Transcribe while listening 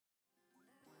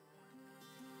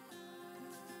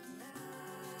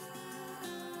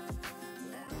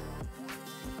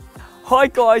Hi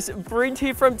guys, Brent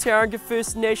here from Tauranga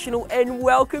First National and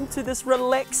welcome to this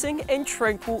relaxing and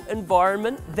tranquil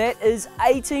environment that is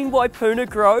 18 Waipuna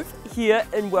Grove here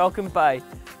in Welcome Bay.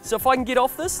 So if I can get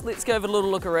off this, let's go have a little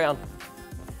look around.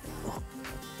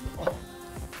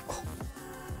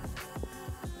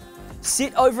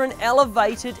 Set over an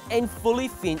elevated and fully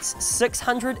fenced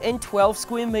 612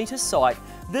 square metre site,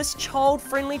 this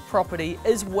child-friendly property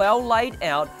is well laid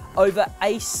out over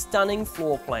a stunning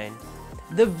floor plan.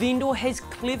 The vendor has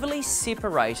cleverly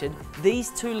separated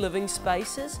these two living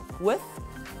spaces with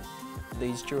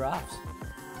these giraffes.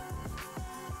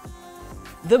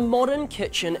 The modern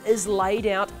kitchen is laid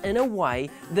out in a way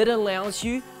that allows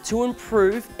you to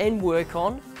improve and work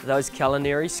on those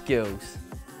culinary skills.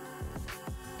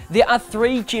 There are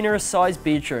 3 generous sized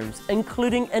bedrooms,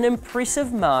 including an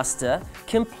impressive master,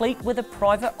 complete with a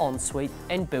private ensuite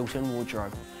and built-in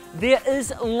wardrobe. There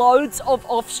is loads of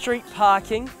off-street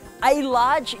parking, a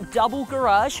large double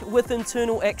garage with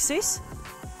internal access,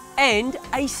 and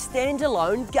a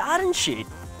standalone garden shed.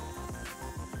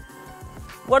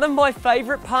 One of my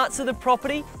favourite parts of the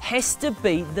property has to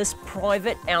be this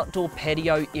private outdoor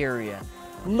patio area.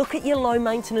 Look at your low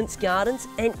maintenance gardens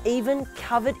and even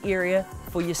covered area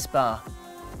for your spa.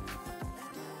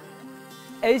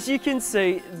 As you can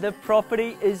see, the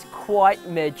property is quite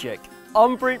magic.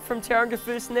 I'm Brent from Tauranga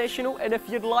First National, and if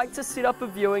you'd like to set up a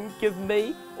viewing, give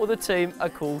me or the team a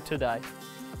call today.